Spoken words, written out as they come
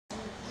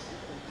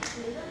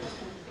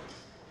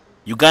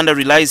Uganda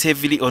relies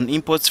heavily on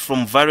imports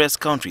from various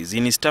countries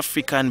in East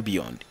Africa and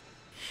beyond,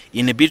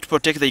 in a bid to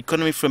protect the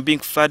economy from being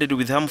flooded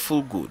with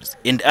harmful goods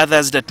and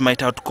others that might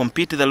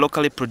outcompete the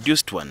locally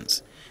produced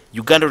ones.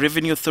 Uganda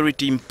Revenue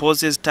Authority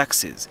imposes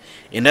taxes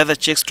and other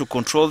checks to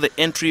control the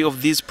entry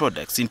of these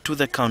products into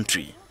the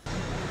country.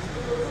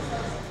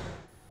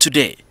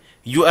 Today,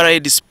 URA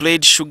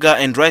displayed sugar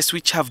and rice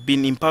which have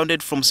been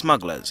impounded from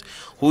smugglers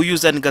who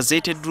use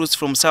ungazetted routes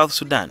from South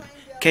Sudan,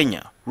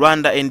 Kenya,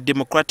 Rwanda and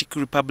Democratic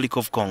Republic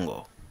of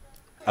Congo.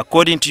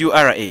 According to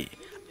URA,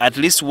 at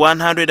least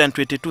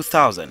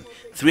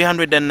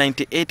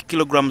 122,398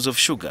 kilograms of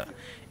sugar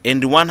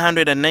and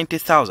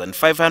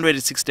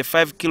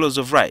 190,565 kilos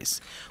of rice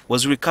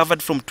was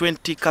recovered from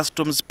 20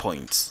 customs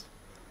points.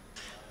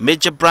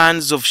 Major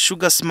brands of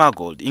sugar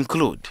smuggled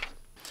include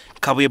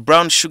Kawe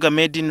brown sugar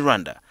made in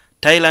Rwanda,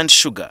 Thailand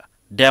sugar,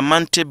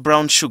 Diamante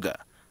brown sugar,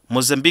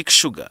 Mozambique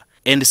sugar,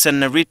 and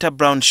Sanarita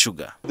brown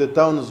sugar. The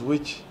towns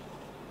which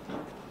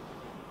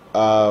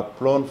are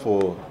prone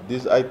for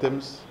these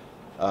items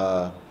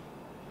are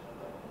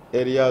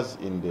areas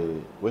in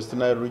the Western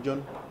Nile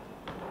region,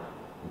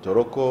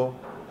 Toroko,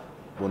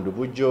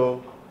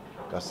 Bundubujo,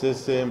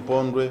 Kasese,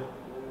 Mpondwe,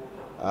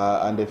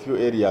 and a few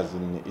areas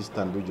in the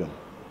Eastern region.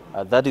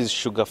 That is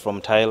sugar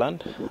from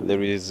Thailand.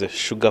 There is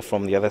sugar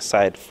from the other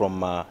side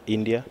from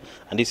India,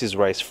 and this is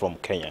rice from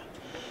Kenya.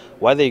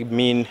 What they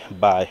mean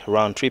by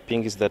round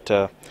tripping is that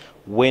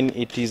when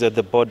it is at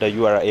the border,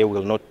 URA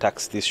will not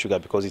tax this sugar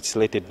because it's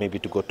slated maybe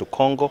to go to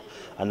Congo,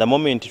 and the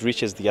moment it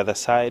reaches the other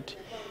side,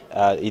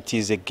 it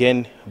is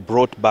again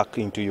brought back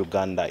into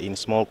Uganda in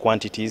small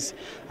quantities,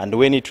 and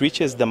when it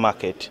reaches the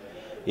market,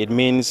 it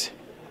means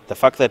the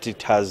fact that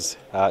it has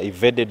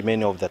evaded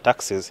many of the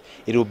taxes,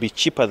 it will be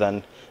cheaper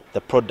than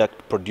the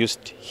product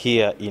produced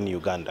here in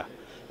Uganda,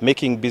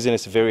 making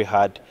business very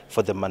hard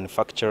for the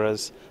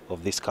manufacturers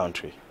of this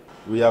country.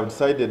 We have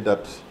decided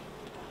that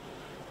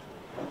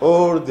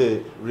all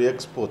the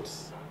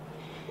re-exports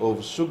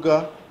of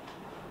sugar,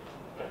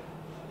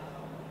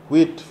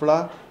 wheat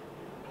flour,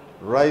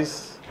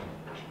 rice,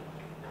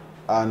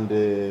 and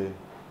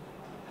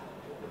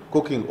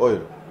cooking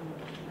oil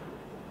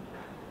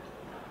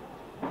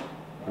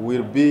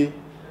will be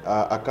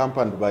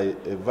accompanied by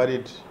a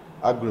valid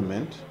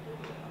agreement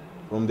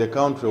from the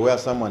country where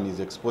someone is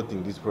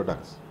exporting these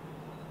products.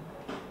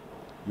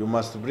 You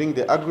must bring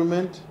the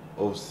agreement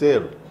of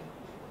sale.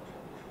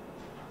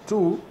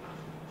 2,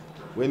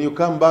 when you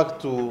come back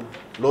to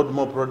load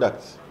more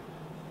products,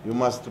 you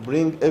must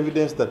bring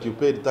evidence that you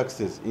paid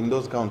taxes in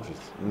those countries,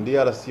 in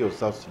DRC or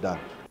South Sudan.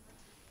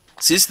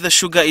 Since the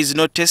sugar is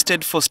not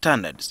tested for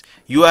standards,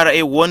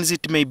 URA warns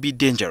it may be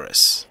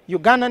dangerous.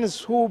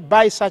 Ugandans who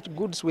buy such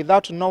goods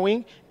without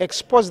knowing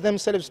expose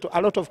themselves to a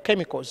lot of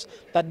chemicals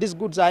that these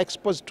goods are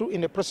exposed to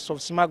in the process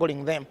of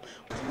smuggling them.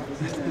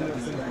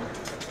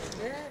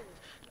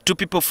 2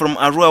 people from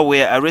Arua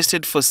were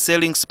arrested for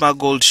selling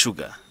smuggled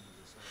sugar.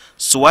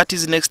 So what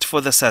is next for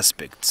the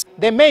suspects?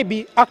 They may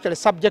be actually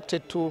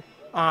subjected to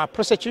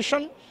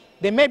prosecution.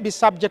 They may be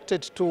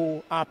subjected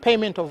to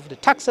payment of the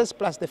taxes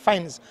plus the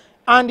fines.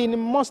 And in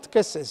most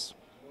cases,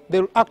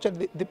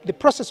 the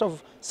process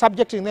of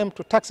subjecting them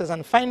to taxes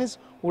and fines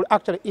will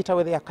actually eat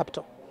away their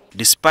capital.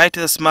 Despite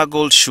the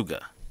smuggled sugar,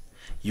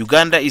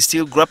 Uganda is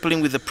still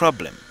grappling with the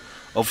problem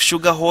of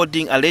sugar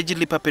hoarding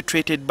allegedly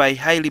perpetrated by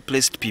highly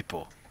placed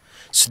people.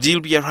 Sudil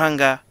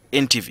Byarhanga,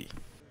 NTV.